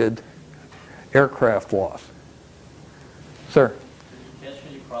software-related aircraft loss. Sir?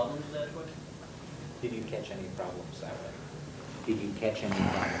 Problems that way? Did you catch any problems that way? Did you catch any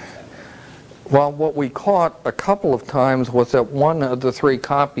problems that way? Well, what we caught a couple of times was that one of the 3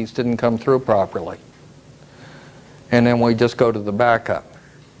 copies didn't come through properly. And then we just go to the backup.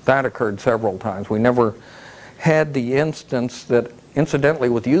 That occurred several times. We never had the instance that incidentally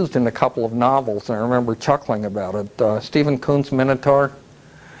was used in a couple of novels, and I remember chuckling about it. Stephen Kuhn's Minotaur,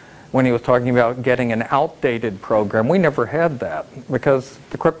 when he was talking about getting an outdated program. We never had that because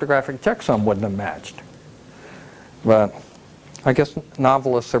the cryptographic checksum wouldn't have matched. But I guess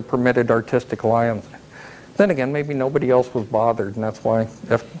novelists are permitted artistic license. Then again, maybe nobody else was bothered, and that's why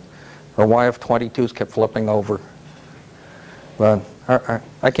F-22s kept flipping over. But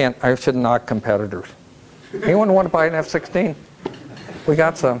I shouldn't knock competitors. Anyone want to buy an F-16? We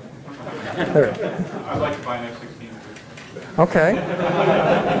got some. There. I'd like to buy an F-16. Okay.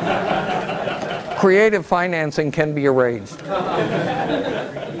 Creative financing can be arranged.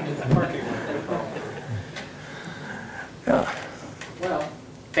 Yeah. Well,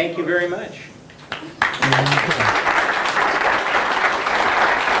 thank you very much.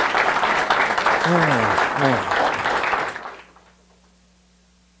 Oh, man.